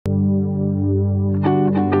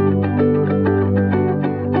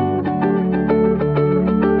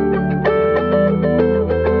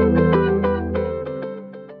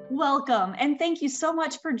and thank you so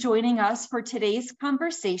much for joining us for today's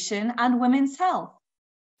conversation on women's health,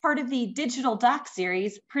 part of the Digital Doc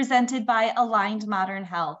series presented by Aligned Modern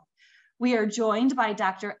Health. We are joined by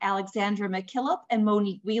Dr. Alexandra McKillop and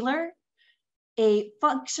Monique Wheeler, a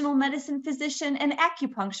functional medicine physician and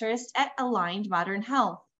acupuncturist at Aligned Modern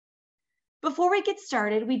Health. Before we get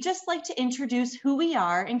started, we'd just like to introduce who we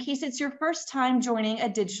are in case it's your first time joining a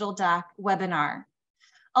Digital Doc webinar.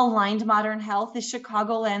 Aligned Modern Health is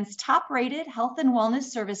Chicagoland's top-rated health and wellness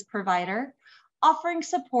service provider, offering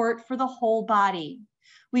support for the whole body.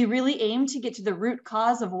 We really aim to get to the root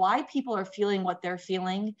cause of why people are feeling what they're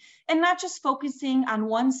feeling, and not just focusing on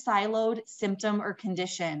one siloed symptom or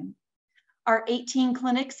condition. Our 18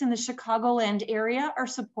 clinics in the Chicagoland area are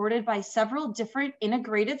supported by several different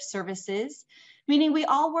integrative services, meaning we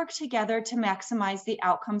all work together to maximize the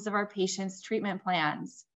outcomes of our patients' treatment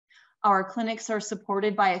plans. Our clinics are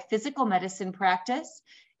supported by a physical medicine practice,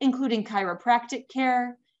 including chiropractic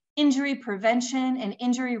care, injury prevention and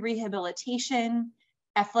injury rehabilitation,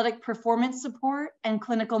 athletic performance support, and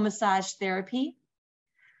clinical massage therapy.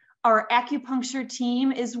 Our acupuncture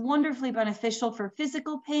team is wonderfully beneficial for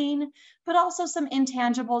physical pain, but also some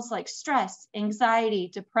intangibles like stress, anxiety,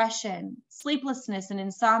 depression, sleeplessness and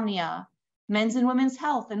insomnia, men's and women's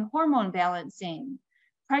health and hormone balancing,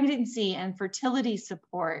 pregnancy and fertility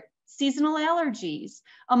support, seasonal allergies,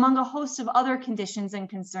 among a host of other conditions and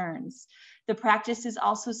concerns. The practice is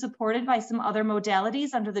also supported by some other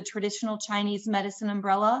modalities under the traditional Chinese medicine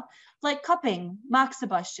umbrella, like cupping,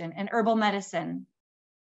 moxibustion, and herbal medicine.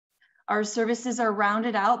 Our services are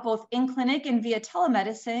rounded out both in clinic and via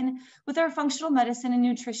telemedicine with our functional medicine and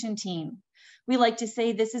nutrition team. We like to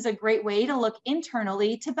say this is a great way to look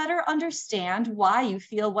internally to better understand why you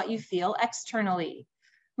feel what you feel externally.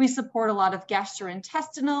 We support a lot of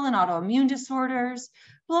gastrointestinal and autoimmune disorders,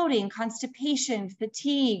 bloating, constipation,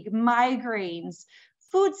 fatigue, migraines,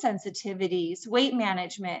 food sensitivities, weight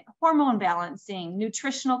management, hormone balancing,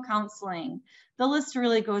 nutritional counseling. The list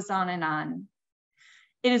really goes on and on.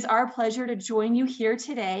 It is our pleasure to join you here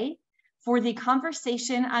today for the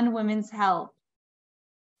conversation on women's health.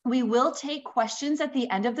 We will take questions at the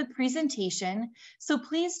end of the presentation, so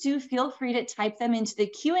please do feel free to type them into the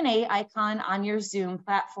Q&A icon on your Zoom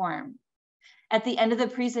platform. At the end of the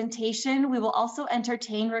presentation, we will also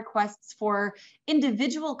entertain requests for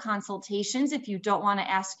individual consultations if you don't want to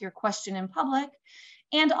ask your question in public,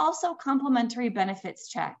 and also complimentary benefits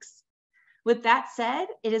checks. With that said,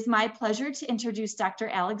 it is my pleasure to introduce Dr.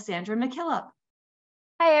 Alexandra McKillop.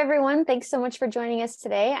 Hi, everyone. Thanks so much for joining us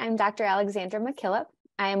today. I'm Dr. Alexandra McKillop.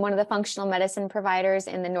 I am one of the functional medicine providers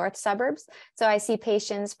in the north suburbs. So I see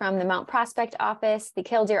patients from the Mount Prospect office, the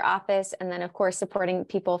Killdeer office, and then of course supporting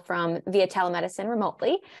people from via telemedicine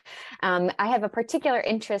remotely. I have a particular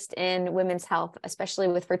interest in women's health, especially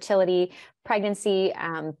with fertility, pregnancy,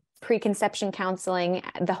 preconception counseling,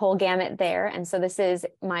 the whole gamut there. And so this is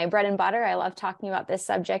my bread and butter. I love talking about this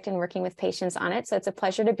subject and working with patients on it. So it's a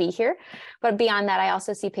pleasure to be here. But beyond that, I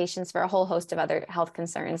also see patients for a whole host of other health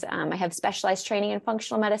concerns. I have specialized training in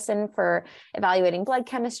functional medicine for evaluating blood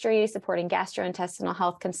chemistry, supporting gastrointestinal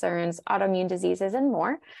health concerns, autoimmune diseases, and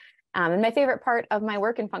more. And my favorite part of my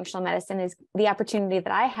work in functional medicine is the opportunity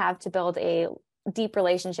that I have to build a deep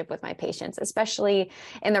relationship with my patients, especially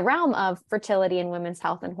in the realm of fertility and women's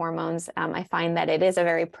health and hormones. I find that it is a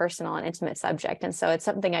very personal and intimate subject. And so it's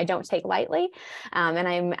something I don't take lightly.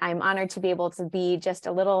 And I'm honored to be able to be just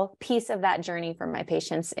a little piece of that journey for my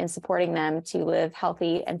patients in supporting them to live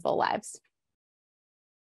healthy and full lives.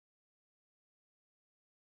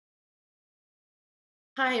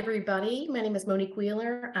 Hi, everybody. My name is Monique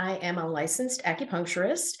Wheeler. I am a licensed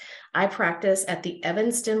acupuncturist. I practice at the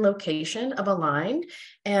Evanston location of Aligned,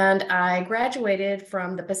 and I graduated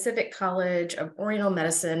from the Pacific College of Oriental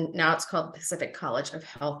Medicine. Now it's called Pacific College of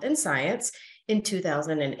Health and Science in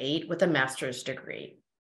 2008 with a master's degree.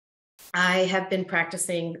 I have been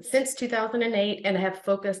practicing since 2008 and have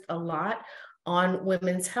focused a lot on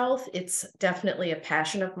women's health. It's definitely a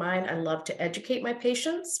passion of mine. I love to educate my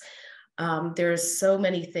patients. There's so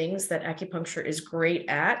many things that acupuncture is great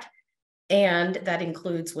at, and that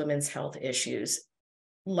includes women's health issues.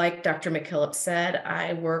 Like Dr. McKillop said,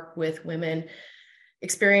 I work with women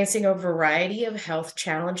experiencing a variety of health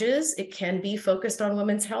challenges. It can be focused on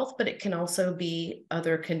women's health, but it can also be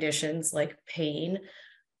other conditions like pain,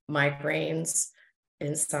 migraines,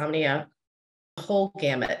 insomnia, the whole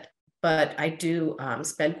gamut. But I do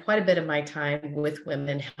spend quite a bit of my time with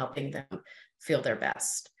women, helping them feel their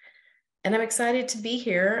best. And I'm excited to be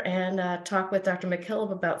here and talk with Dr.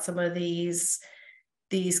 McKillop about some of these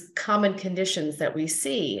these common conditions that we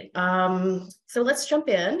see. So let's jump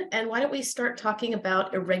in, and why don't we start talking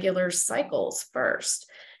about irregular cycles first?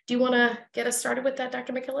 Do you want to get us started with that,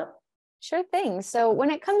 Dr. McKillop? Sure thing. So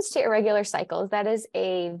when it comes to irregular cycles, that is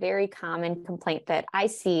a very common complaint that I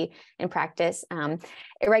see in practice.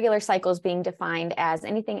 Irregular cycles being defined as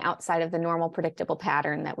anything outside of the normal predictable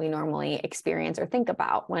pattern that we normally experience or think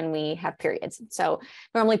about when we have periods. So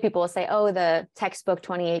normally people will say, oh, the textbook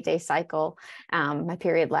 28-day cycle, my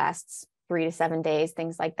period lasts 3 to 7 days,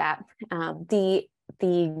 things like that.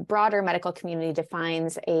 The broader medical community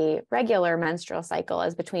defines a regular menstrual cycle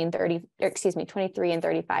as between 23 and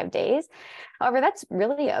 35 days. However, that's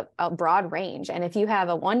really a broad range. And if you have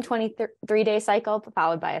a 123-day cycle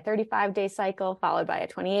followed by a 35-day cycle, followed by a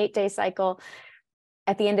 28-day cycle,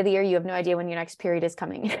 at the end of the year, you have no idea when your next period is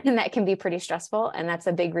coming. And that can be pretty stressful. And that's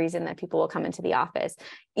a big reason that people will come into the office,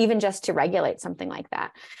 even just to regulate something like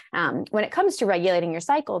that. When it comes to regulating your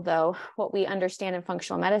cycle, though, what we understand in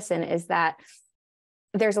functional medicine is that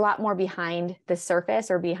there's a lot more behind the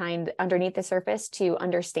surface or underneath the surface to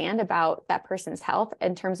understand about that person's health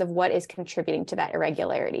in terms of what is contributing to that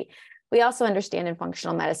irregularity. We also understand in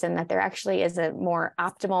functional medicine that there actually is a more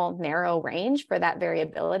optimal narrow range for that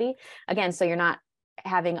variability. Again, so you're not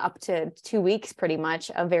having up to 2 weeks pretty much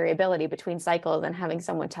of variability between cycles and having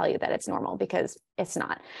someone tell you that it's normal, because it's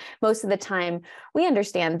not. Most of the time, we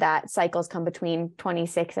understand that cycles come between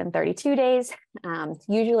 26 and 32 days,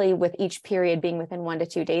 usually with each period being within 1 to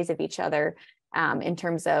 2 days of each other in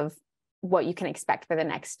terms of what you can expect for the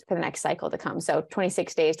next cycle to come. So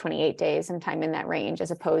 26 days, 28 days, sometime in that range, as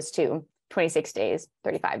opposed to 26 days,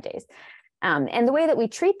 35 days. And the way that we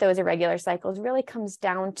treat those irregular cycles really comes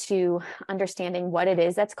down to understanding what it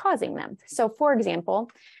is that's causing them. So for example,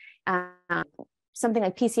 something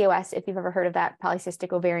like PCOS, if you've ever heard of that,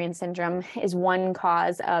 polycystic ovarian syndrome, is one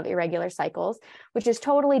cause of irregular cycles, which is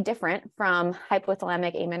totally different from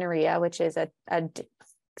hypothalamic amenorrhea, which is a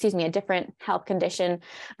different health condition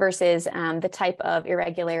versus the type of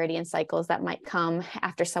irregularity in cycles that might come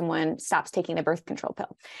after someone stops taking the birth control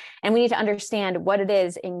pill. And we need to understand what it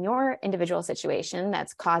is in your individual situation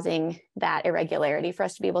that's causing that irregularity for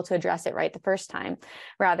us to be able to address it right the first time,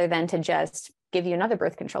 rather than to just give you another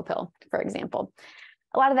birth control pill, for example.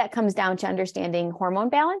 A lot of that comes down to understanding hormone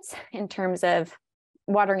balance in terms of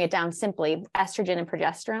watering it down simply, estrogen and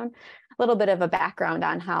progesterone. A little bit of a background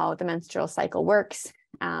on how the menstrual cycle works.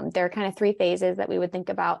 There are kind of 3 phases that we would think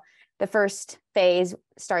about. The first phase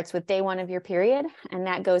starts with day 1 of your period, and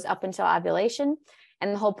that goes up until ovulation.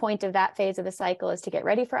 And the whole point of that phase of the cycle is to get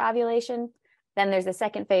ready for ovulation. Then there's the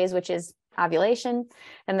second phase, which is ovulation.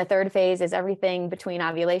 Then the third phase is everything between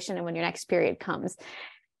ovulation and when your next period comes.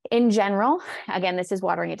 In general, again, this is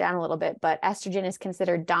watering it down a little bit, but estrogen is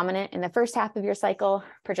considered dominant in the first half of your cycle.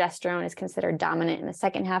 Progesterone is considered dominant in the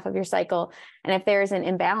second half of your cycle. And if there's an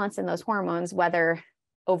imbalance in those hormones, whether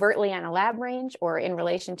overtly on a lab range or in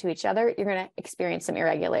relation to each other, you're going to experience some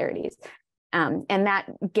irregularities. And that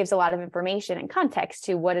gives a lot of information and context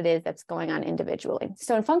to what it is that's going on individually.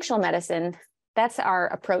 So in functional medicine, that's our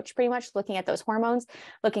approach, pretty much looking at those hormones,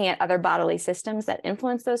 looking at other bodily systems that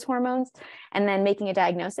influence those hormones, and then making a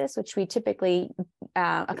diagnosis, which we typically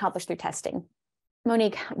accomplish through testing.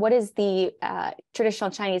 Monique, what is the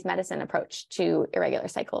traditional Chinese medicine approach to irregular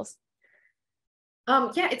cycles?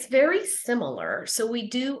 Yeah, it's very similar. So we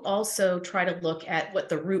do also try to look at what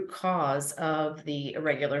the root cause of the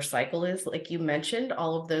irregular cycle is. Like you mentioned,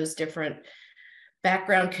 all of those different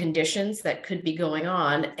background conditions that could be going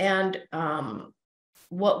on. And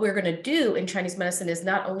what we're going to do in Chinese medicine is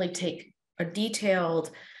not only take a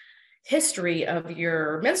detailed history of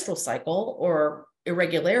your menstrual cycle or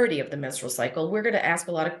irregularity of the menstrual cycle, we're going to ask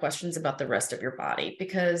a lot of questions about the rest of your body,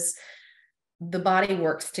 because the body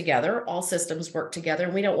works together, all systems work together,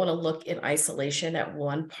 and we don't want to look in isolation at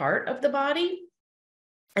one part of the body.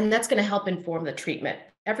 And that's going to help inform the treatment.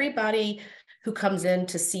 Everybody who comes in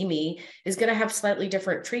to see me is going to have slightly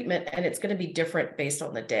different treatment, and it's going to be different based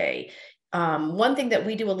on the day. One thing that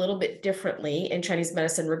we do a little bit differently in Chinese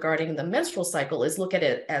medicine regarding the menstrual cycle is look at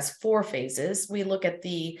it as 4 phases. We look at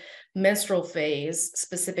the menstrual phase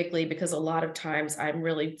specifically because a lot of times I'm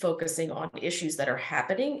really focusing on issues that are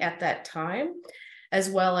happening at that time, as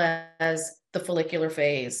well as the follicular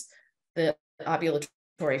phase, the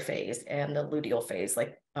ovulatory phase, and the luteal phase,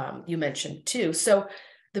 like you mentioned too. So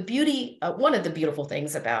the beauty, one of the beautiful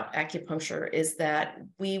things about acupuncture is that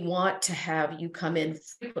we want to have you come in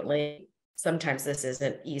frequently. Sometimes this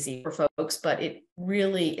isn't easy for folks, but it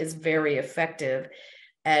really is very effective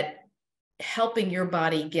at helping your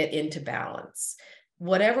body get into balance.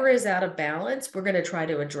 Whatever is out of balance, we're going to try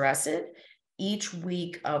to address it each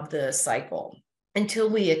week of the cycle. until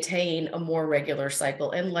we attain a more regular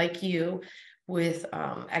cycle. And like you, with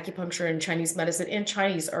acupuncture and Chinese medicine and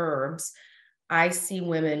Chinese herbs, I see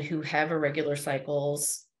women who have irregular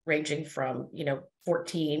cycles ranging from,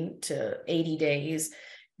 14 to 80 days,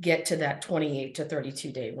 get to that 28 to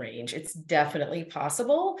 32 day range. It's definitely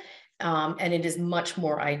possible. And it is much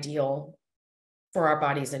more ideal for our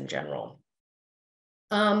bodies in general.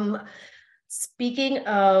 Speaking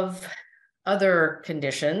of other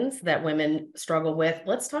conditions that women struggle with,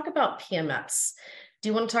 let's talk about PMS. Do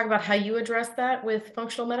you want to talk about how you address that with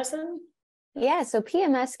functional medicine? Yeah, so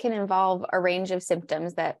PMS can involve a range of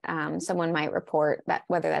symptoms that someone might report, that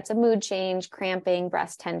whether that's a mood change, cramping,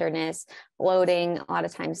 breast tenderness, bloating. A lot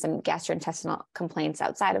of times some gastrointestinal complaints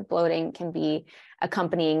outside of bloating can be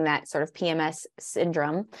accompanying that sort of PMS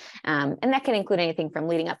syndrome. And that can include anything from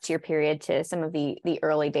leading up to your period to some of the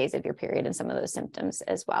early days of your period and some of those symptoms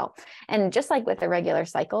as well. And just like with irregular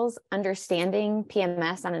cycles, understanding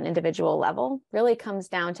PMS on an individual level really comes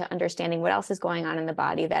down to understanding what else is going on in the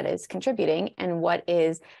body that is contributing and what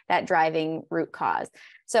is that driving root cause.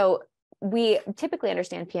 So we typically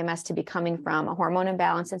understand PMS to be coming from a hormone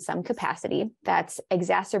imbalance in some capacity that's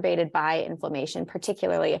exacerbated by inflammation,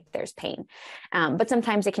 particularly if there's pain. But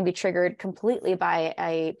sometimes it can be triggered completely by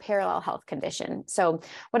a parallel health condition. So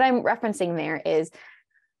what I'm referencing there is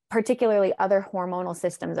particularly other hormonal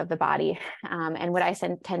systems of the body. And what I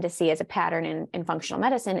tend to see as a pattern in functional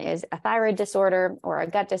medicine is a thyroid disorder or a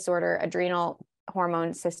gut disorder, adrenal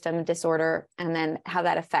hormone system disorder, and then how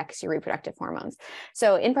that affects your reproductive hormones.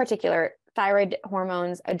 So in particular, thyroid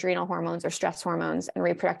hormones, adrenal hormones, or stress hormones, and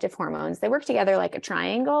reproductive hormones, they work together like a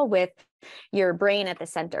triangle with your brain at the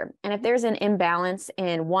center. And if there's an imbalance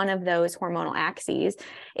in one of those hormonal axes,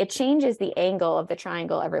 it changes the angle of the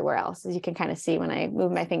triangle everywhere else, as you can kind of see when I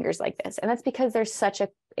move my fingers like this. And that's because there's such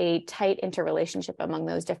a tight interrelationship among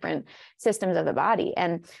those different systems of the body.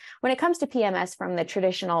 And when it comes to PMS from the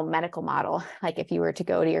traditional medical model, like if you were to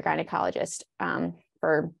go to your gynecologist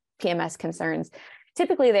for PMS concerns,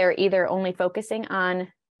 typically they're either only focusing on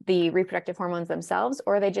the reproductive hormones themselves,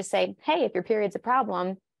 or they just say, hey, if your period's a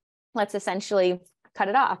problem, let's essentially cut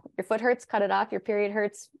it off. Your foot hurts, cut it off. Your period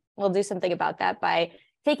hurts, we'll do something about that by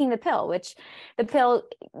taking the pill, which the pill,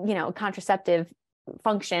 contraceptive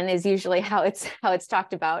function is usually how it's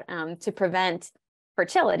talked about to prevent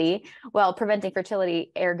fertility. Well, preventing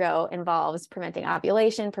fertility ergo involves preventing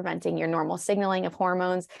ovulation, preventing your normal signaling of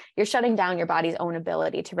hormones. You're shutting down your body's own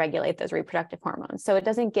ability to regulate those reproductive hormones. So it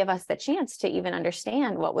doesn't give us the chance to even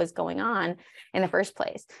understand what was going on in the first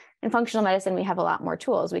place. In functional medicine, we have a lot more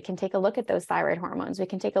tools. We can take a look at those thyroid hormones. We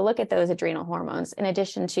can take a look at those adrenal hormones, in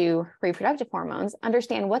addition to reproductive hormones,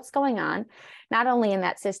 understand what's going on, not only in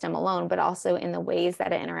that system alone, but also in the ways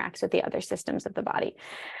that it interacts with the other systems of the body.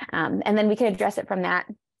 And then we can address it from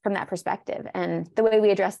that perspective. And the way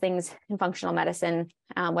we address things in functional medicine,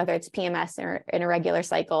 whether it's PMS or an irregular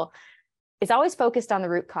cycle, is always focused on the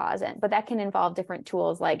root cause, but that can involve different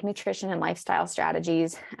tools like nutrition and lifestyle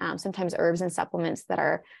strategies, sometimes herbs and supplements that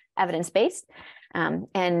are evidence-based.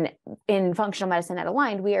 And in functional medicine at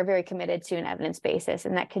Aligned, we are very committed to an evidence basis.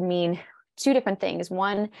 And that can mean two different things.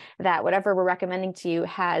 One, that whatever we're recommending to you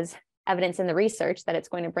has evidence in the research that it's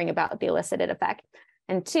going to bring about the elicited effect.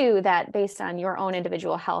 And two, that based on your own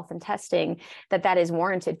individual health and testing, that is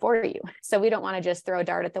warranted for you. So we don't want to just throw a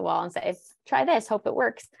dart at the wall and say, try this, hope it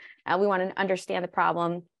works. We want to understand the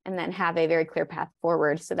problem and then have a very clear path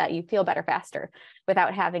forward so that you feel better faster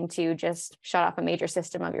without having to just shut off a major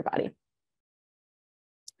system of your body.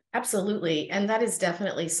 Absolutely. And that is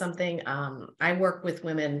definitely something I work with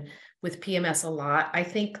women with PMS a lot. I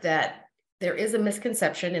think that there is a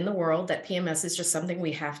misconception in the world that PMS is just something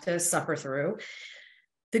we have to suffer through.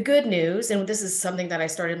 The good news, and this is something that I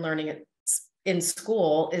started learning in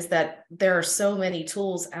school, is that there are so many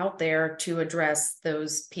tools out there to address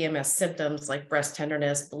those PMS symptoms like breast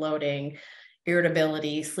tenderness, bloating,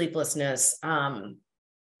 irritability, sleeplessness, and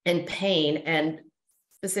pain. And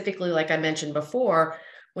specifically, like I mentioned before,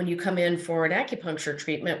 when you come in for an acupuncture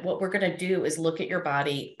treatment, what we're going to do is look at your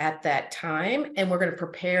body at that time, and we're going to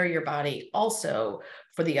prepare your body also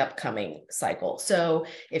for the upcoming cycle. So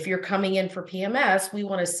if you're coming in for PMS, we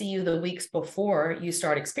want to see you the weeks before you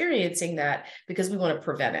start experiencing that, because we want to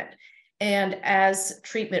prevent it. And as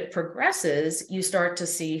treatment progresses, you start to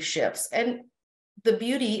see shifts. And the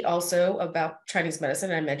beauty also about Chinese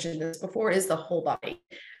medicine, and I mentioned this before, is the whole body.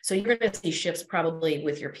 So you're going to see shifts probably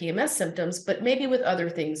with your PMS symptoms, but maybe with other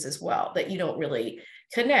things as well that you don't really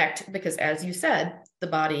connect, because as you said, the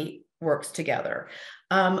body works together.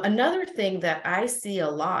 Another thing that I see a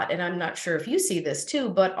lot, and I'm not sure if you see this too,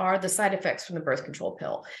 but are the side effects from the birth control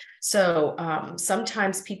pill. So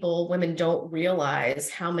sometimes women don't realize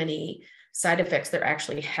how many side effects they're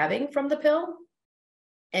actually having from the pill.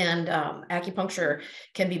 And acupuncture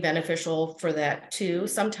can be beneficial for that too.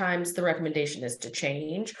 Sometimes the recommendation is to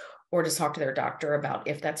change or to talk to their doctor about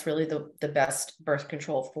if that's really the best birth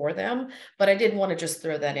control for them. But I did want to just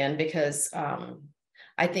throw that in because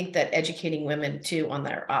I think that educating women too on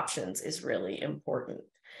their options is really important.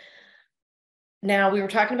 Now, we were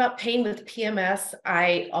talking about pain with PMS.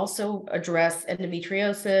 I also address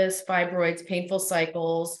endometriosis, fibroids, painful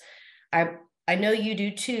cycles. I know you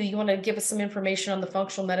do too. You want to give us some information on the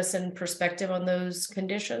functional medicine perspective on those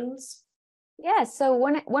conditions? Yeah, so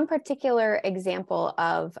one particular example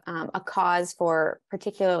of a cause for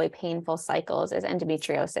particularly painful cycles is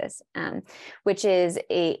endometriosis, which is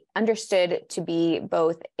understood to be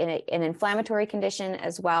both an inflammatory condition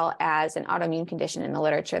as well as an autoimmune condition in the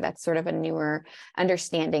literature. That's sort of a newer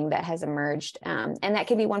understanding that has emerged. And that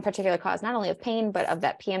can be one particular cause, not only of pain, but of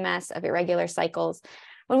that PMS, of irregular cycles.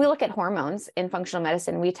 When we look at hormones in functional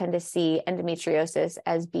medicine, we tend to see endometriosis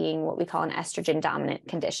as being what we call an estrogen dominant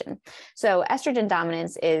condition. So estrogen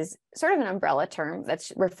dominance is sort of an umbrella term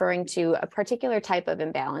that's referring to a particular type of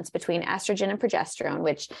imbalance between estrogen and progesterone,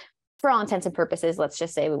 which for all intents and purposes, let's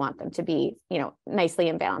just say we want them to be, nicely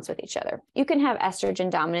in balance with each other. You can have estrogen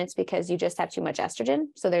dominance because you just have too much estrogen,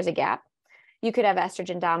 so there's a gap. You could have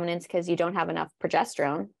estrogen dominance because you don't have enough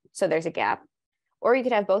progesterone, so there's a gap. Or you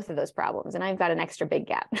could have both of those problems, and I've got an extra big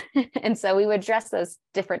gap. And so we would address those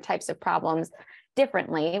different types of problems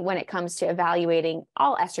differently when it comes to evaluating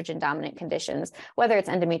all estrogen dominant conditions, whether it's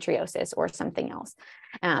endometriosis or something else.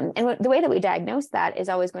 And the way that we diagnose that is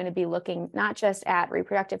always going to be looking not just at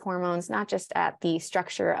reproductive hormones, not just at the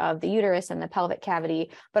structure of the uterus and the pelvic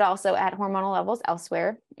cavity, but also at hormonal levels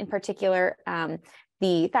elsewhere, in particular,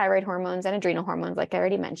 the thyroid hormones and adrenal hormones, like I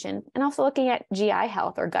already mentioned, and also looking at GI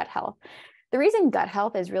health or gut health. The reason gut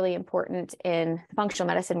health is really important in the functional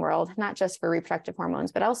medicine world, not just for reproductive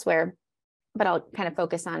hormones, but elsewhere, but I'll kind of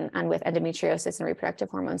focus on with endometriosis and reproductive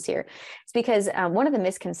hormones here. It's because one of the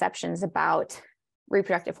misconceptions about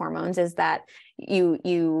reproductive hormones is that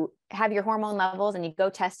you have your hormone levels and you go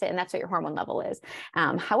test it and that's what your hormone level is.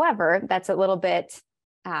 However, that's a little bit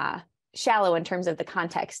shallow in terms of the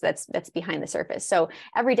context that's behind the surface. So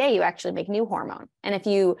every day you actually make new hormone. And if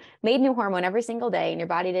you made new hormone every single day and your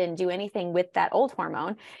body didn't do anything with that old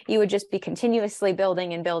hormone, you would just be continuously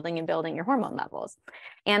building and building and building your hormone levels.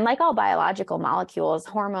 And like all biological molecules,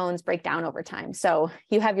 hormones break down over time. So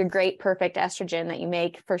you have your great, perfect estrogen that you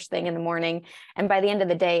make first thing in the morning. And by the end of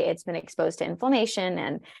the day, it's been exposed to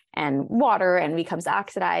inflammation and water and becomes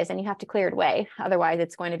oxidized, and you have to clear it away. Otherwise,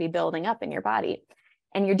 it's going to be building up in your body.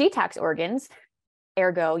 And your detox organs,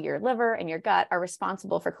 ergo your liver and your gut, are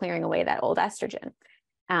responsible for clearing away that old estrogen.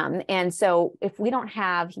 And so if we don't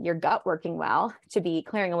have your gut working well to be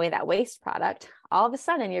clearing away that waste product, all of a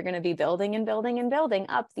sudden you're going to be building and building and building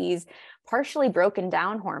up these partially broken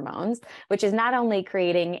down hormones, which is not only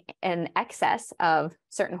creating an excess of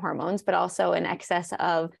certain hormones, but also an excess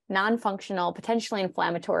of non-functional, potentially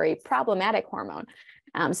inflammatory, problematic hormone.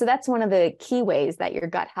 So that's one of the key ways that your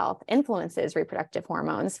gut health influences reproductive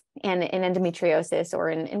hormones. And in endometriosis or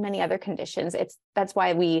in many other conditions, that's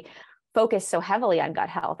why we focus so heavily on gut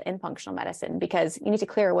health in functional medicine, because you need to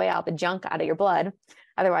clear away all the junk out of your blood.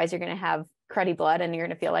 Otherwise, you're going to have cruddy blood and you're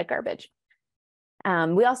going to feel like garbage.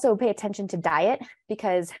 We also pay attention to diet,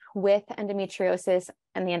 because with endometriosis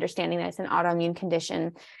and the understanding that it's an autoimmune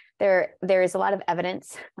condition, there is a lot of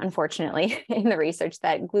evidence, unfortunately, in the research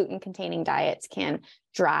that gluten-containing diets can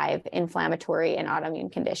drive inflammatory and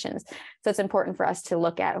autoimmune conditions. So it's important for us to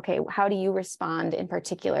look at, okay, how do you respond in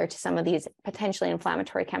particular to some of these potentially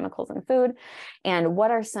inflammatory chemicals in food? And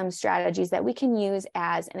what are some strategies that we can use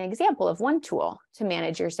as an example of one tool to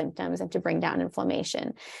manage your symptoms and to bring down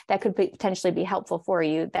inflammation that could potentially be helpful for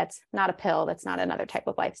you? That's not a pill, that's not another type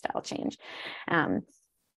of lifestyle change.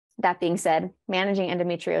 That being said, managing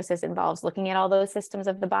endometriosis involves looking at all those systems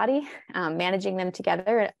of the body, managing them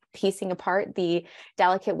together, piecing apart the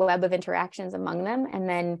delicate web of interactions among them, and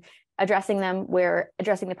then addressing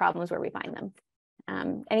the problems where we find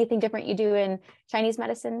them. Anything different you do in Chinese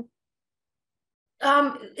medicine?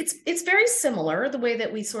 It's very similar, the way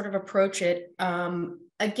that we sort of approach it.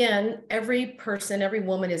 Again, every person, every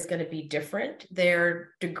woman is going to be different. Their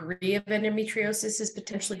degree of endometriosis is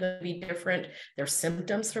potentially going to be different. Their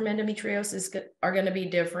symptoms from endometriosis are going to be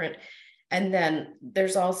different. And then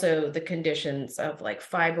there's also the conditions of like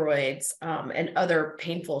fibroids and other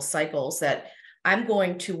painful cycles that I'm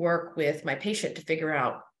going to work with my patient to figure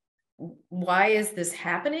out why is this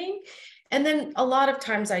happening? And then a lot of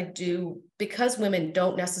times I do, because women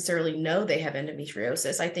don't necessarily know they have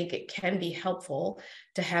endometriosis, I think it can be helpful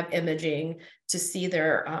to have imaging to see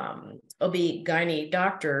their OB/GYN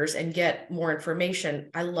doctors and get more information.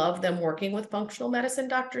 I love them working with functional medicine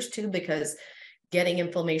doctors too, because getting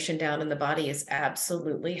inflammation down in the body is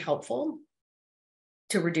absolutely helpful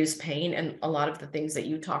to reduce pain and a lot of the things that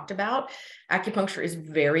you talked about. Acupuncture is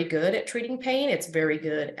very good at treating pain. It's very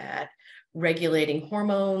good at regulating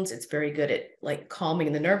hormones. It's very good at like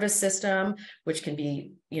calming the nervous system, which can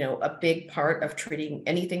be, a big part of treating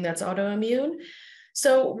anything that's autoimmune.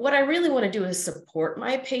 So what I really want to do is support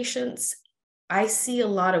my patients. I see a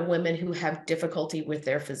lot of women who have difficulty with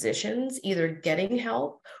their physicians, either getting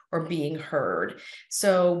help or being heard.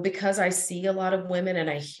 So because I see a lot of women and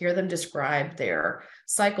I hear them describe their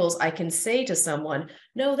cycles, I can say to someone,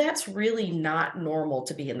 no, that's really not normal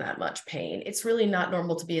to be in that much pain. It's really not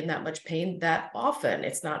normal to be in that much pain that often.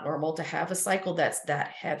 It's not normal to have a cycle that's that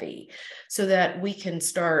heavy, so that we can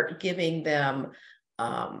start giving them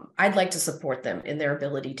I'd like to support them in their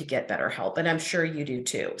ability to get better help. And I'm sure you do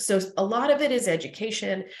too. So a lot of it is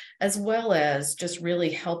education, as well as just really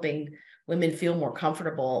helping women feel more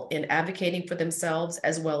comfortable in advocating for themselves,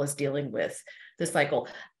 as well as dealing with the cycle.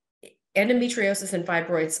 Endometriosis and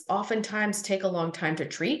fibroids oftentimes take a long time to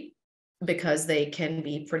treat because they can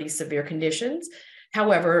be pretty severe conditions.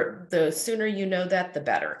 However, the sooner you know that, the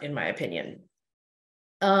better, in my opinion.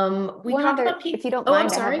 If you don't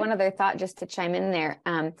mind, I have one other thought just to chime in there.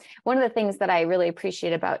 One of the things that I really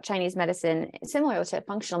appreciate about Chinese medicine, similar to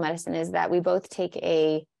functional medicine, is that we both take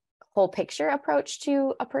a whole picture approach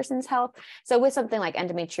to a person's health. So with something like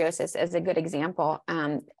endometriosis as a good example,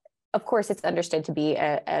 of course, it's understood to be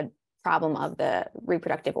a problem of the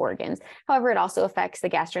reproductive organs. However, it also affects the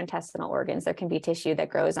gastrointestinal organs. There can be tissue that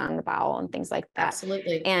grows on the bowel and things like that.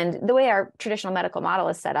 Absolutely. And the way our traditional medical model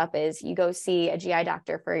is set up is you go see a GI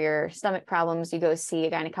doctor for your stomach problems, you go see a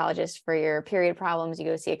gynecologist for your period problems, you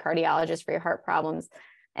go see a cardiologist for your heart problems.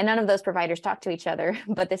 And none of those providers talk to each other,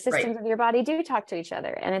 but the systems of your body do talk to each other.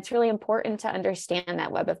 And it's really important to understand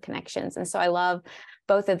that web of connections. And so I love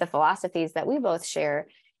both of the philosophies that we both share,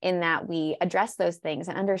 in that we address those things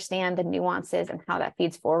and understand the nuances and how that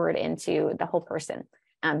feeds forward into the whole person,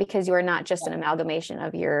 because you are not just an amalgamation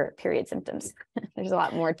of your period symptoms. There's a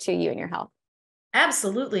lot more to you and your health.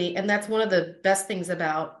 Absolutely. And that's one of the best things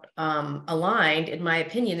about Aligned, in my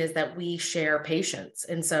opinion, is that we share patients.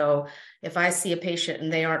 And so if I see a patient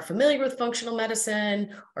and they aren't familiar with functional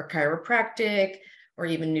medicine or chiropractic or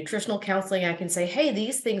even nutritional counseling, I can say, hey,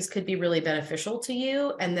 these things could be really beneficial to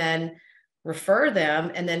you, and then refer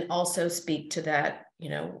them, and then also speak to that,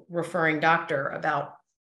 referring doctor about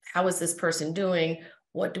how is this person doing?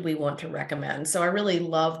 What do we want to recommend? So I really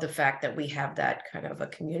love the fact that we have that kind of a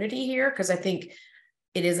community here, because I think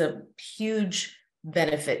it is a huge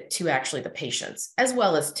benefit to actually the patients, as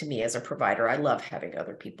well as to me as a provider. I love having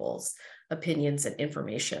other people's opinions and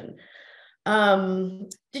information.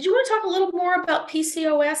 Did you want to talk a little more about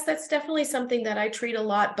PCOS? That's definitely something that I treat a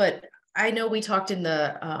lot, but I know we talked in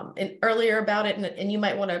earlier about it, and you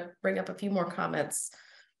might want to bring up a few more comments.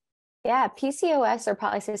 Yeah, PCOS, or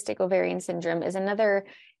polycystic ovarian syndrome, is another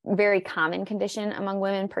very common condition among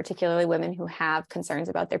women, particularly women who have concerns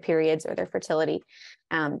about their periods or their fertility.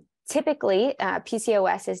 Typically,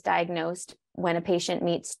 PCOS is diagnosed when a patient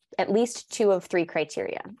meets at least 2 of 3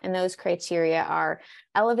 criteria. And those criteria are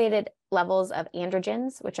elevated levels of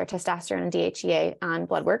androgens, which are testosterone and DHEA, on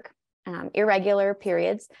blood work, irregular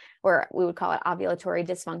periods, or we would call it ovulatory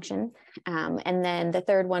dysfunction. And then the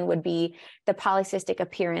third one would be the polycystic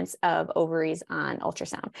appearance of ovaries on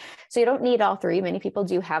ultrasound. So you don't need all 3. Many people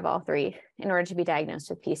do have all 3 in order to be diagnosed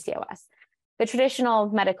with PCOS. The traditional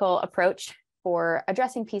medical approach for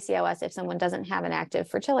addressing PCOS, if someone doesn't have an active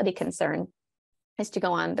fertility concern, is to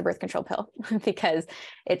go on the birth control pill, because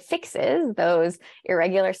it fixes those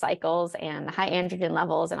irregular cycles and the high androgen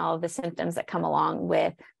levels and all of the symptoms that come along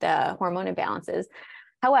with the hormone imbalances.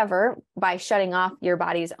 However, by shutting off your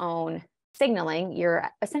body's own signaling, you're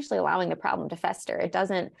essentially allowing the problem to fester. It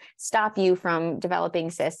doesn't stop you from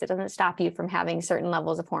developing cysts. It doesn't stop you from having certain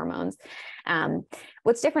levels of hormones.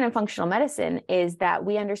 What's different in functional medicine is that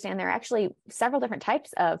we understand there are actually several different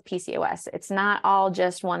types of PCOS. It's not all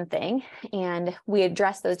just one thing, and we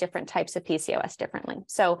address those different types of PCOS differently.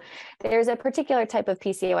 So there's a particular type of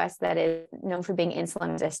PCOS that is known for being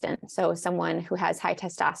insulin resistant. So someone who has high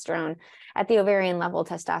testosterone at the ovarian level,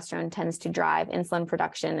 testosterone tends to drive insulin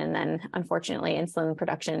production, and then unfortunately insulin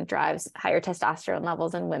production drives higher testosterone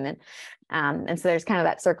levels in women. And so there's kind of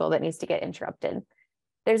that circle that needs to get interrupted.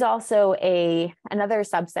 There's also another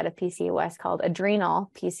subset of PCOS called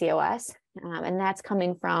adrenal PCOS, and that's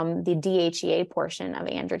coming from the DHEA portion of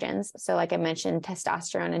androgens. So like I mentioned,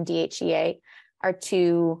 testosterone and DHEA are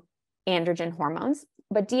two androgen hormones,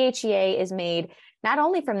 but DHEA is made not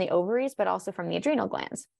only from the ovaries, but also from the adrenal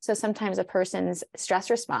glands. So sometimes a person's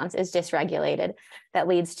stress response is dysregulated. That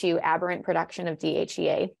leads to aberrant production of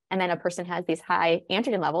DHEA. And then a person has these high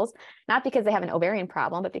androgen levels, not because they have an ovarian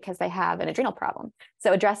problem, but because they have an adrenal problem.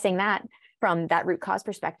 So addressing that from that root cause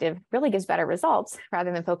perspective really gives better results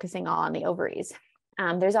rather than focusing all on the ovaries.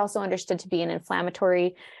 There's also understood to be an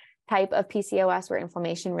inflammatory type of PCOS where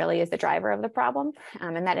inflammation really is the driver of the problem.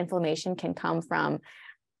 And that inflammation can come from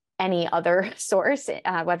any other source,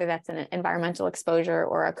 whether that's an environmental exposure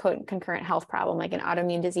or a concurrent health problem like an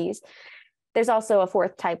autoimmune disease. There's also a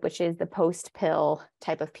fourth type, which is the post-pill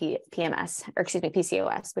type of PCOS,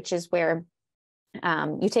 which is where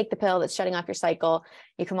you take the pill that's shutting off your cycle,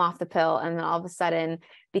 you come off the pill, and then all of a sudden,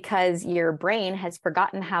 because your brain has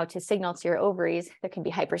forgotten how to signal to your ovaries, there can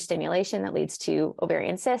be hyperstimulation that leads to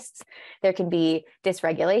ovarian cysts. There can be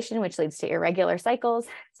dysregulation, which leads to irregular cycles.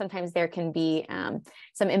 Sometimes there can be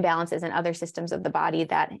some imbalances in other systems of the body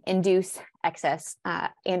that induce excess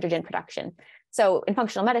androgen production. So in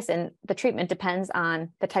functional medicine, the treatment depends on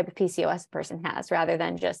the type of PCOS a person has, rather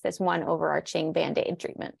than just this one overarching Band-Aid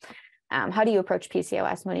treatment. How do you approach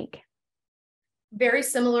PCOS, Monique? Very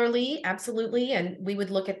similarly, absolutely. And we would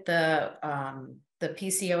look at the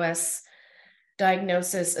PCOS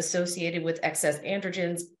diagnosis associated with excess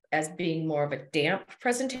androgens as being more of a damp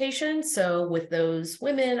presentation. So with those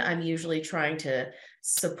women, I'm usually trying to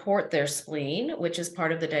support their spleen, which is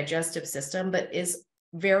part of the digestive system, but is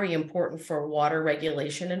very important for water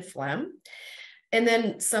regulation and phlegm. And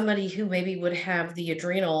then somebody who maybe would have the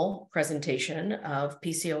adrenal presentation of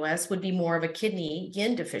PCOS would be more of a kidney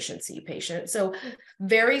yin deficiency patient. So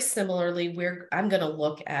very similarly, I'm going to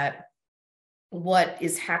look at what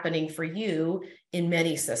is happening for you in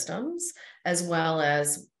many systems, as well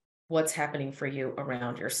as what's happening for you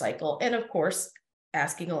around your cycle. And of course,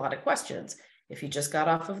 asking a lot of questions. If you just got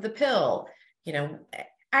off of the pill,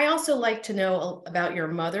 I also like to know about your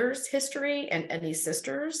mother's history and any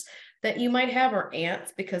sisters that you might have, or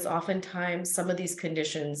aunts, because oftentimes some of these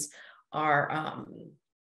conditions are,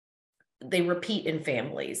 they repeat in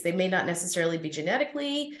families. They may not necessarily be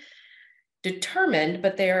genetically determined,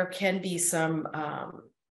 but there can be some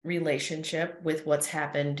relationship with what's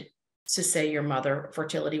happened to, say, your mother,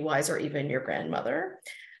 fertility-wise, or even your grandmother.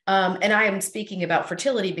 And I am speaking about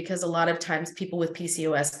fertility because a lot of times people with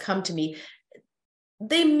PCOS come to me.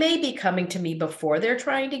 They may be coming to me before they're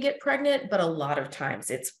trying to get pregnant, but a lot of times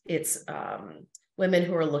it's women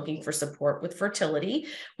who are looking for support with fertility,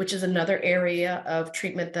 which is another area of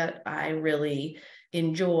treatment that I really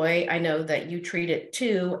enjoy. I know that you treat it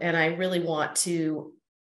too, and I really want to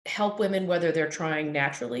help women, whether they're trying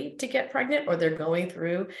naturally to get pregnant or they're going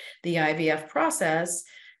through the IVF process,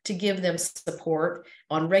 to give them support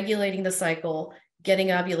on regulating the cycle,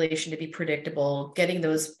 getting ovulation to be predictable, getting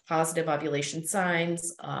those positive ovulation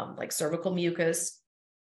signs like cervical mucus,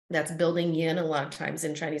 that's building yin a lot of times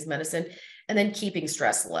in Chinese medicine, and then keeping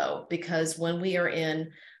stress low, because when we are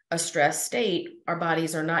in a stress state, our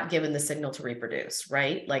bodies are not given the signal to reproduce,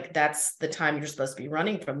 right? Like that's the time you're supposed to be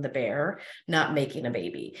running from the bear, not making a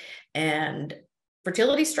baby. And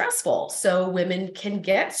fertility is stressful. So women can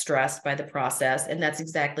get stressed by the process, and that's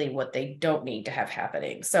exactly what they don't need to have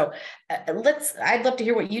happening. So I'd love to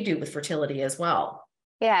hear what you do with fertility as well.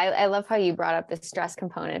 Yeah, I love how you brought up the stress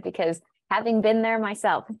component, because having been there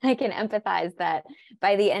myself, I can empathize that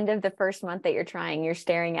by the end of the first month that you're trying, you're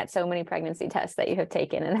staring at so many pregnancy tests that you have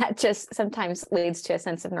taken. And that just sometimes leads to a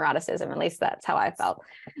sense of neuroticism. At least that's how I felt.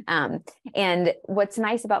 And what's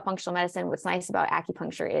nice about functional medicine, what's nice about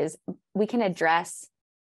acupuncture is we can address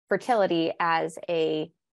fertility as a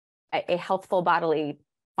healthful bodily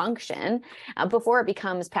function before it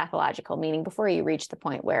becomes pathological, meaning before you reach the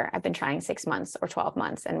point where I've been trying 6 months or 12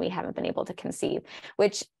 months and we haven't been able to conceive,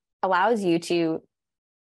 which allows you to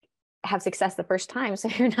have success the first time. So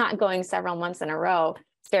you're not going several months in a row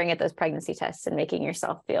staring at those pregnancy tests and making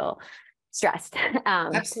yourself feel stressed.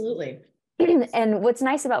 Absolutely. And what's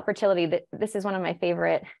nice about fertility, that this is one of my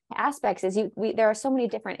favorite aspects, is there are so many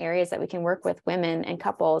different areas that we can work with women and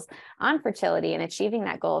couples on fertility and achieving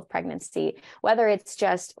that goal of pregnancy, whether it's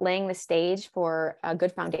just laying the stage for a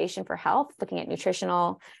good foundation for health, looking at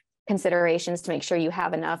nutritional considerations to make sure you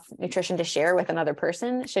have enough nutrition to share with another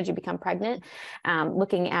person should you become pregnant,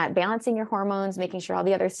 looking at balancing your hormones, making sure all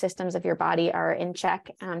the other systems of your body are in check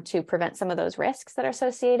to prevent some of those risks that are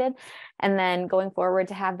associated, and then going forward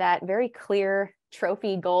to have that very clear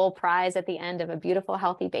trophy goal prize at the end of a beautiful,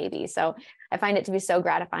 healthy baby. So I find it to be so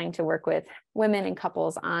gratifying to work with women and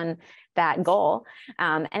couples on that goal.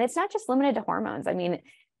 And it's not just limited to hormones. I mean,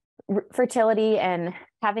 fertility and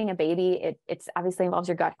having a baby, it's obviously involves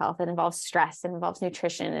your gut health. It involves stress. It involves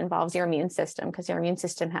nutrition. It involves your immune system, because your immune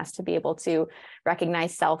system has to be able to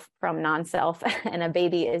recognize self from non-self, and a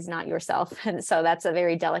baby is not yourself. And so that's a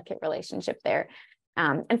very delicate relationship there.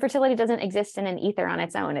 And fertility doesn't exist in an ether on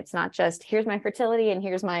its own. It's not just, here's my fertility and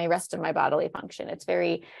here's my rest of my bodily function. It's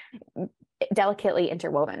very delicately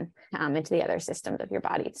interwoven into the other systems of your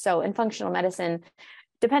body. So in functional medicine,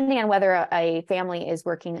 depending on whether a family is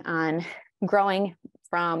working on growing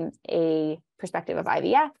from a perspective of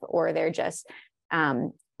IVF, or they're just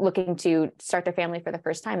looking to start their family for the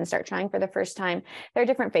first time and start trying for the first time, there are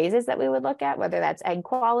different phases that we would look at, whether that's egg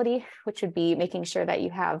quality, which would be making sure that you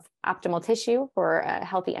have optimal tissue for a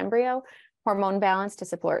healthy embryo, hormone balance to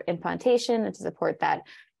support implantation and to support that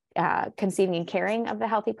conceiving and carrying of the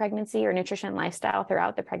healthy pregnancy, or nutrition and lifestyle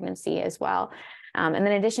throughout the pregnancy as well. And then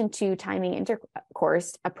in addition to timing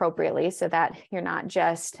intercourse appropriately, so that you're not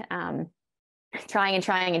just trying,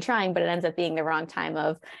 but it ends up being the wrong time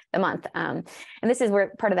of the month. And this is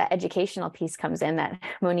where part of that educational piece comes in that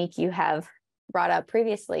Monique, you have brought up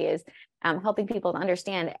previously, is helping people to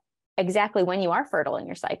understand exactly when you are fertile in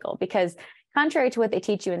your cycle, because contrary to what they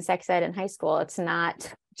teach you in sex ed in high school, it's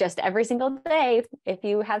not just every single day. If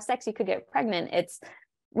you have sex, you could get pregnant. It's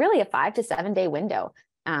really a 5 to 7 day window,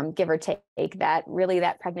 give or take, that really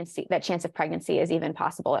that pregnancy, that chance of pregnancy is even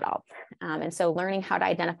possible at all. And so learning how to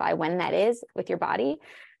identify when that is with your body.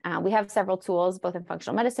 We have several tools, both in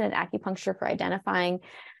functional medicine and acupuncture, for identifying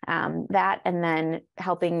that, and then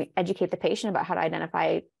helping educate the patient about how to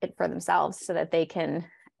identify it for themselves so that they can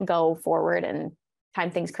go forward and time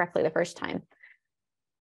things correctly the first time.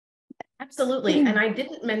 Absolutely. And I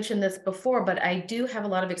didn't mention this before, but I do have a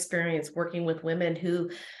lot of experience working with women who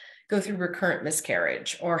go through recurrent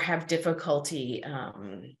miscarriage or have difficulty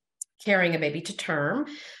carrying a baby to term.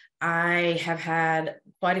 I have had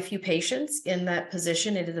quite a few patients in that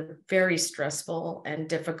position. It is a very stressful and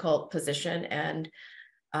difficult position. And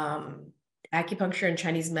acupuncture and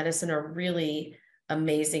Chinese medicine are really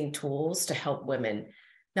amazing tools to help women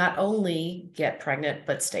not only get pregnant,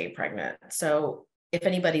 but stay pregnant. So if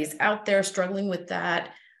anybody's out there struggling with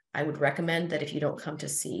that, I would recommend that if you don't come to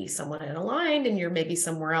see someone at Aligned and you're maybe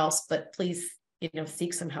somewhere else, but please,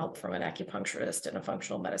 seek some help from an acupuncturist and a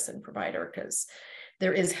functional medicine provider, because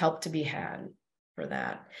there is help to be had for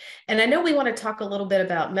that. And I know we want to talk a little bit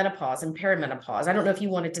about menopause and perimenopause. I don't know if you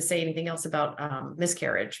wanted to say anything else about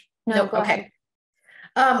miscarriage. No, go ahead.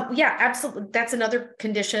 Yeah, absolutely. That's another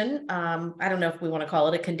condition. I don't know if we want to call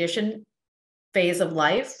it a condition, phase of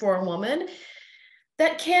life for a woman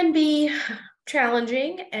that can be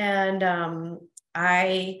challenging. And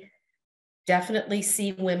I definitely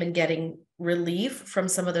see women getting relief from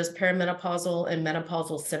some of those perimenopausal and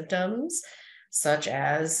menopausal symptoms, such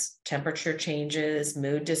as temperature changes,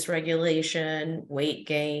 mood dysregulation, weight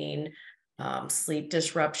gain, sleep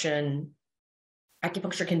disruption.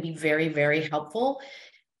 Acupuncture can be very, very helpful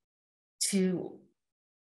to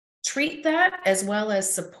treat that, as well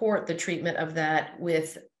as support the treatment of that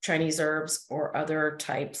with Chinese herbs or other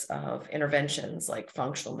types of interventions like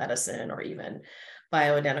functional medicine or even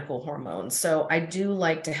bioidentical hormones. So I do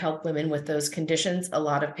like to help women with those conditions. A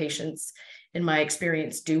lot of patients, in my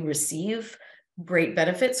experience, do receive great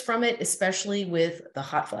benefits from it, especially with the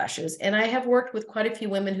hot flashes. And I have worked with quite a few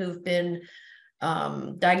women who've been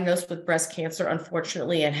diagnosed with breast cancer,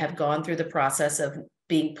 unfortunately, and have gone through the process of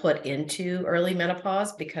being put into early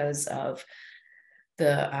menopause because of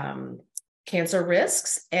the cancer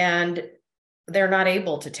risks, and they're not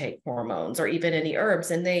able to take hormones or even any herbs,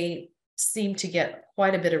 and they seem to get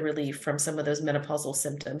quite a bit of relief from some of those menopausal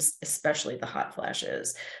symptoms, especially the hot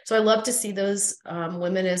flashes. So I love to see those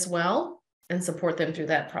women as well and support them through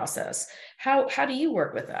that process. How do you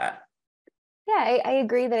work with that? Yeah, I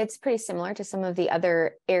agree that it's pretty similar to some of the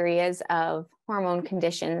other areas of hormone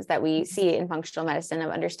conditions that we see in functional medicine,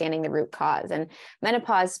 of understanding the root cause. And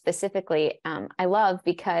menopause specifically, I love,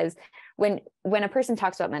 because when a person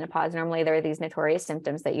talks about menopause, normally there are these notorious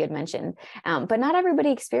symptoms that you had mentioned, but not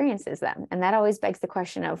everybody experiences them. And that always begs the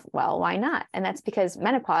question of, well, why not? And that's because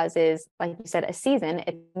menopause is, like you said, a season.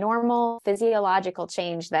 It's normal physiological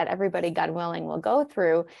change that everybody, God willing, will go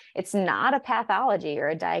through. It's not a pathology or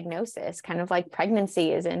a diagnosis, kind of like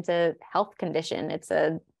pregnancy isn't a health condition. It's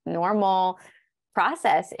a normal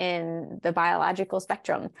process in the biological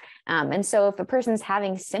spectrum. And so if a person's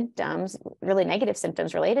having symptoms, really negative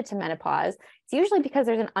symptoms related to menopause, it's usually because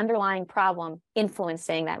there's an underlying problem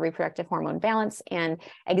influencing that reproductive hormone balance and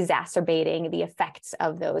exacerbating the effects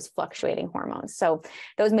of those fluctuating hormones. So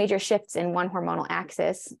those major shifts in one hormonal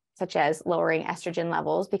axis, such as lowering estrogen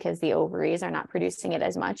levels because the ovaries are not producing it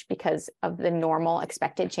as much because of the normal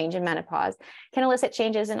expected change in menopause, can elicit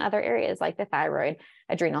changes in other areas like the thyroid,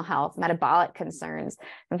 adrenal health, metabolic concerns.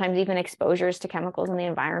 Sometimes even exposures to chemicals in the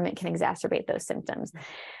environment can exacerbate those symptoms.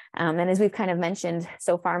 And as we've kind of mentioned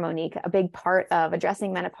so far, Monique, a big part of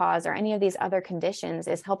addressing menopause or any of these other conditions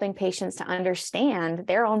is helping patients to understand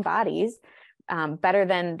their own bodies better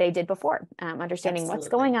than they did before, understanding Absolutely. what's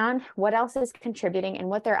going on, what else is contributing, and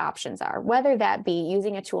what their options are, whether that be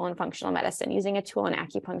using a tool in functional medicine, using a tool in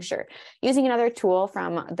acupuncture, using another tool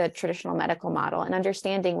from the traditional medical model, and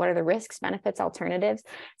understanding what are the risks, benefits, alternatives,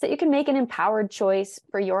 so that you can make an empowered choice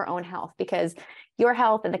for your own health, because your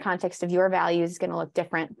health in the context of your values is going to look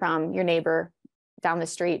different from your neighbor down the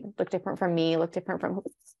street, look different from me, look different from,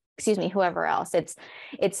 whoever else.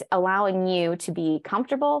 It's allowing you to be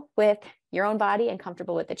comfortable with your own body and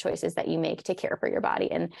comfortable with the choices that you make to care for your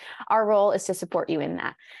body. And our role is to support you in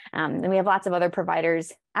that. And we have lots of other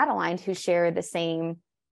providers at Aligned who share the same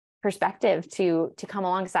perspective to come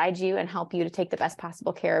alongside you and help you to take the best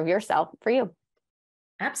possible care of yourself for you.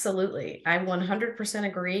 Absolutely. I 100%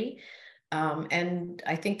 agree. And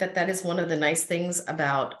I think that is one of the nice things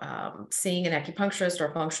about seeing an acupuncturist or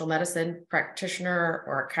a functional medicine practitioner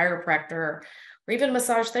or a chiropractor or even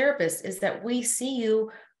massage therapist is that we see you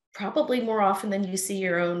probably more often than you see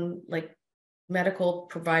your own like medical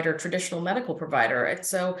provider, traditional medical provider. And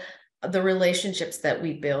so the relationships that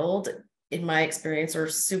we build, in my experience, are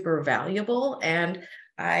super valuable. And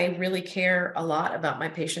I really care a lot about my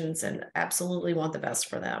patients and absolutely want the best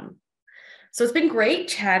for them. So it's been great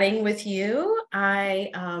chatting with you.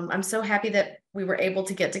 I'm so happy that we were able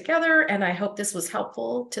to get together, and I hope this was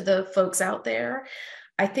helpful to the folks out there.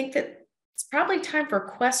 I think that it's probably time for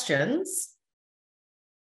questions.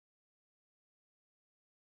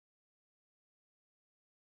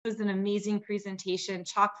 It was an amazing presentation,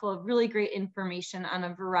 chock full of really great information on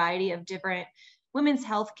a variety of different women's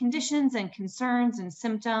health conditions and concerns and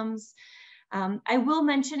symptoms. I will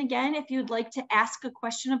mention again, if you'd like to ask a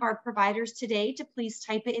question of our providers today, to please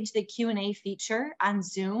type it into the Q&A feature on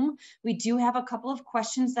Zoom. We do have a couple of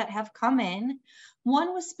questions that have come in.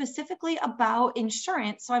 One was specifically about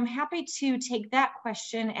insurance, so I'm happy to take that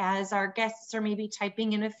question as our guests are maybe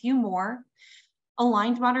typing in a few more.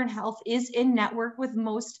 Aligned Modern Health is in network with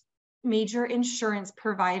most major insurance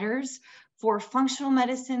providers. For functional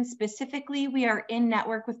medicine specifically, we are in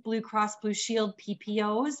network with Blue Cross Blue Shield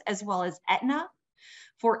PPOs as well as Aetna.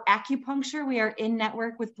 For acupuncture, we are in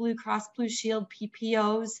network with Blue Cross Blue Shield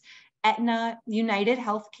PPOs, Aetna, United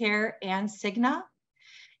Healthcare, and Cigna.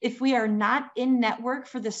 If we are not in network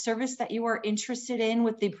for the service that you are interested in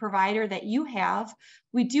with the provider that you have,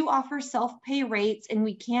 we do offer self-pay rates, and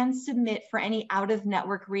we can submit for any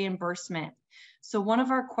out-of-network reimbursement. So one of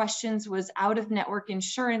our questions was out-of-network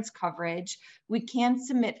insurance coverage. We can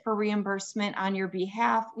submit for reimbursement on your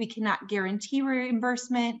behalf. We cannot guarantee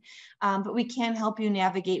reimbursement, but we can help you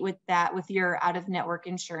navigate with that with your out-of-network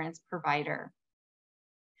insurance provider.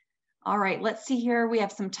 All right, let's see here. We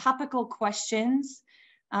have some topical questions.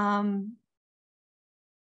 One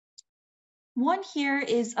here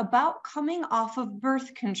is about coming off of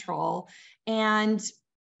birth control and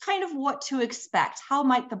kind of what to expect. How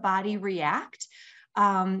might the body react?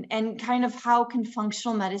 And kind of how can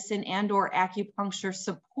functional medicine and or acupuncture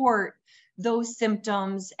support those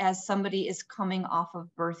symptoms as somebody is coming off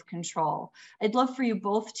of birth control? I'd love for you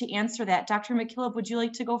both to answer that. Dr. McKillop, would you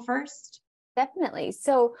like to go first? Definitely.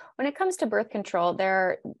 So when it comes to birth control, there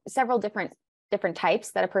are several different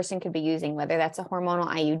types that a person could be using, whether that's a hormonal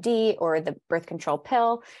IUD or the birth control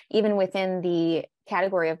pill. Even within the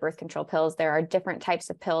category of birth control pills, there are different types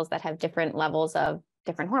of pills that have different levels of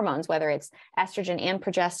different hormones, whether it's estrogen and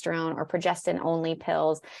progesterone or progestin only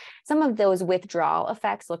pills. Some of those withdrawal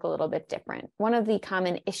effects look a little bit different. One of the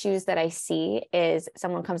common issues that I see is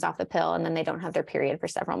someone comes off the pill and then they don't have their period for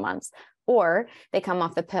several months, or they come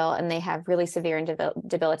off the pill and they have really severe and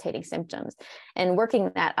debilitating symptoms. And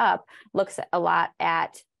working that up looks a lot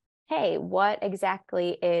at hey, what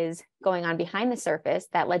exactly is going on behind the surface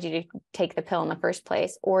that led you to take the pill in the first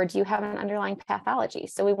place? Or do you have an underlying pathology?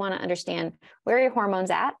 So we want to understand where are your hormones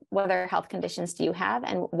at, what other health conditions do you have,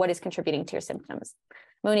 and what is contributing to your symptoms.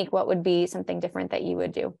 Monique, what would be something different that you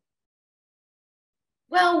would do?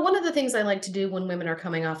 Well, one of the things I like to do when women are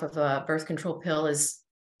coming off of a birth control pill is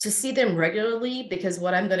to see them regularly, because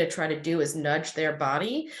what I'm going to try to do is nudge their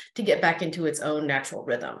body to get back into its own natural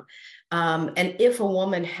rhythm. And if a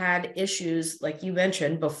woman had issues, like you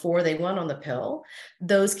mentioned, before they went on the pill,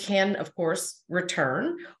 those can, of course,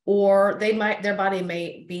 return, or their body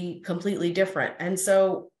may be completely different. And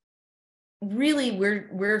so really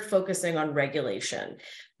we're focusing on regulation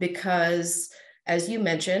because, as you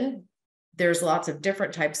mentioned, there's lots of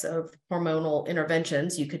different types of hormonal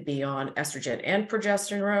interventions. You could be on estrogen and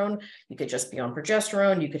progesterone. You could just be on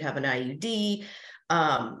progesterone. You could have an IUD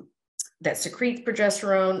that secretes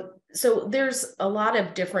progesterone. So there's a lot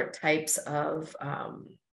of different types of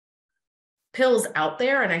pills out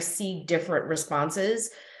there, and I see different responses,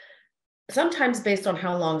 sometimes based on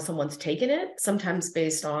how long someone's taken it, sometimes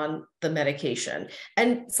based on the medication.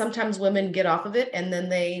 And sometimes women get off of it and then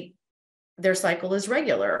their cycle is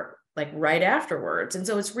regular, like right afterwards. And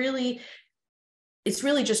so it's really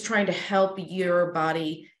just trying to help your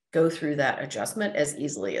body go through that adjustment as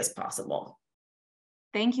easily as possible.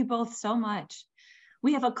 Thank you both so much.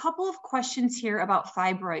 We have a couple of questions here about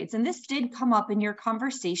fibroids, and this did come up in your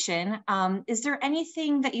conversation. Is there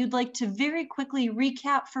anything that you'd like to very quickly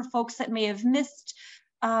recap for folks that may have missed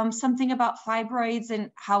something about fibroids and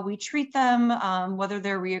how we treat them, whether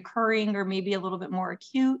they're reoccurring or maybe a little bit more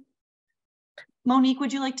acute? Monique,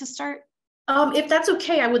 would you like to start? If that's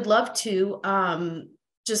okay, I would love to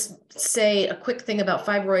just say a quick thing about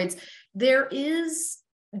fibroids. There is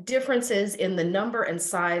differences in the number and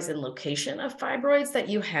size and location of fibroids that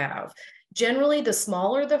you have. Generally, the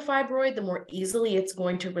smaller the fibroid, the more easily it's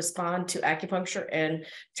going to respond to acupuncture and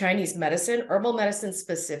Chinese medicine, herbal medicine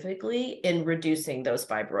specifically, in reducing those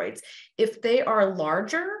fibroids. If they are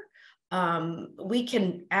larger, we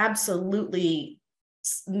can absolutely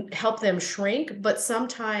help them shrink, but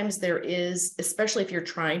sometimes there is, especially if you're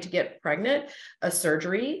trying to get pregnant, a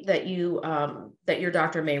surgery that your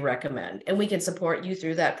doctor may recommend, and we can support you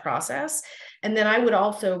through that process. And then I would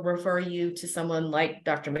also refer you to someone like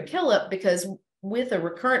Dr. McKillop, because with a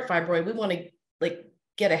recurrent fibroid, we want to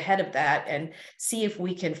get ahead of that and see if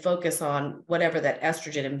we can focus on whatever that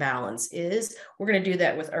estrogen imbalance is. We're going to do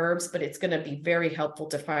that with herbs, but it's going to be very helpful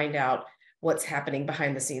to find out what's happening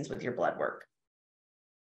behind the scenes with your blood work.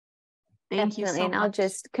 Thank you so much. And I'll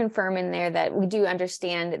just confirm in there that we do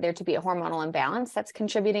understand there to be a hormonal imbalance that's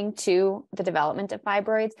contributing to the development of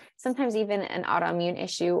fibroids, sometimes even an autoimmune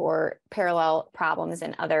issue or parallel problems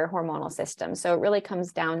in other hormonal systems. So it really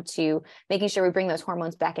comes down to making sure we bring those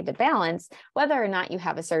hormones back into balance, whether or not you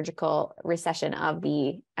have a surgical recession of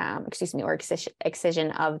the, or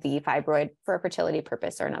excision of the fibroid for a fertility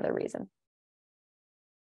purpose or another reason.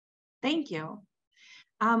 Thank you.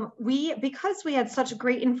 Because we had such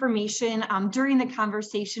great information during the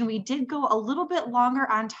conversation, we did go a little bit longer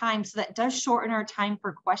on time, so that does shorten our time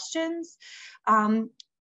for questions.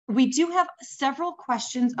 We do have several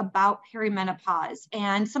questions about perimenopause,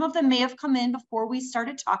 and some of them may have come in before we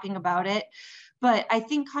started talking about it, but I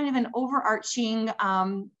think kind of an overarching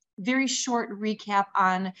very short recap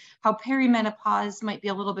on how perimenopause might be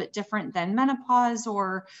a little bit different than menopause,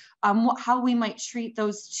 or how we might treat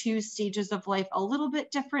those two stages of life a little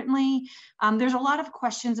bit differently. There's a lot of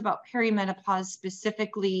questions about perimenopause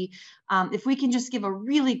specifically. If we can just give a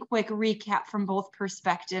really quick recap from both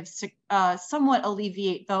perspectives to somewhat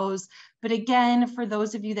alleviate those. But again, for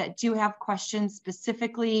those of you that do have questions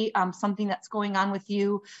specifically, something that's going on with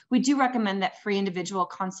you, we do recommend that free individual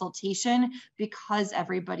consultation because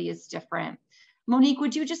everybody is different. Monique,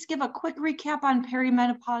 would you just give a quick recap on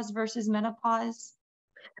perimenopause versus menopause?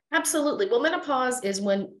 Absolutely. Well, menopause is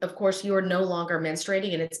when, of course, you are no longer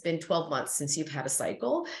menstruating and it's been 12 months since you've had a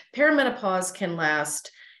cycle. Perimenopause can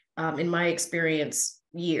last, in my experience,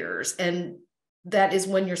 years. And that is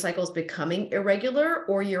when your cycle is becoming irregular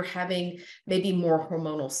or you're having maybe more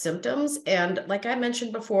hormonal symptoms. And like I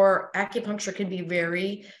mentioned before, acupuncture can be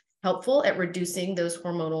very helpful at reducing those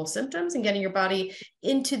hormonal symptoms and getting your body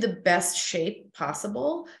into the best shape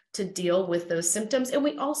possible to deal with those symptoms. And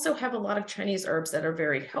we also have a lot of Chinese herbs that are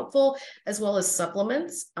very helpful, as well as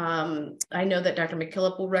supplements. I know that Dr.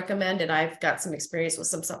 McKillop will recommend, and I've got some experience with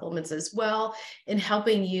some supplements as well in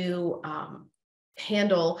helping you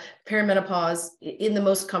handle perimenopause in the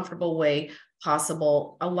most comfortable way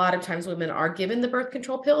possible. A lot of times women are given the birth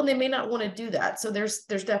control pill and they may not want to do that. So there's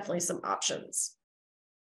definitely some options.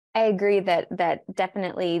 I agree that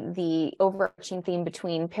definitely the overarching theme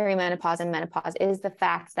between perimenopause and menopause is the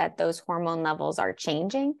fact that those hormone levels are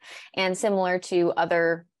changing. And similar to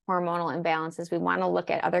other hormonal imbalances, we want to look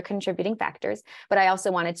at other contributing factors. But I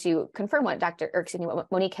also wanted to confirm what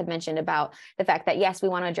what Monique had mentioned about the fact that, yes, we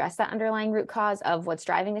want to address that underlying root cause of what's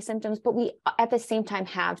driving the symptoms, but we at the same time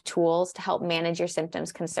have tools to help manage your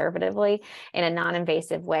symptoms conservatively in a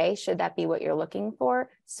non-invasive way, should that be what you're looking for,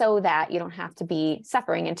 so that you don't have to be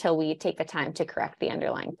suffering until we take the time to correct the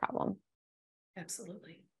underlying problem.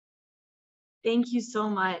 Absolutely. Thank you so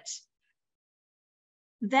much.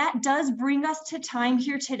 That does bring us to time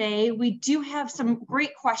here today. We do have some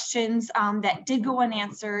great questions that did go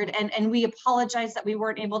unanswered, and we apologize that we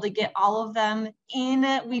weren't able to get all of them in.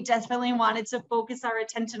 We definitely wanted to focus our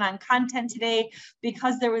attention on content today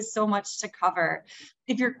because there was so much to cover.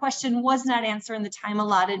 If your question was not answered in the time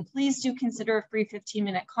allotted, please do consider a free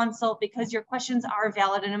 15-minute consult, because your questions are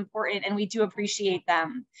valid and important, and we do appreciate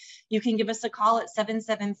them. You can give us a call at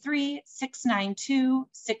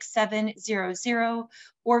 773-692-6700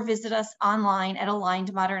 or visit us online at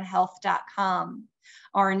alignedmodernhealth.com.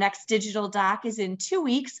 Our next digital doc is in 2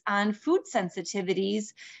 weeks on food sensitivities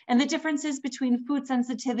and the differences between food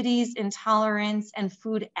sensitivities, intolerance, and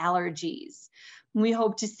food allergies. We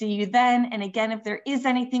hope to see you then. And again, if there is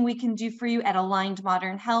anything we can do for you at Aligned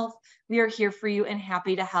Modern Health, we are here for you and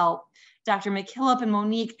happy to help. Dr. McKillop and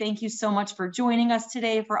Monique, thank you so much for joining us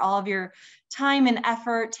today, for all of your time and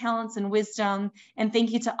effort, talents and wisdom. And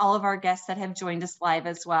thank you to all of our guests that have joined us live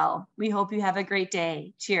as well. We hope you have a great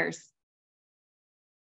day. Cheers.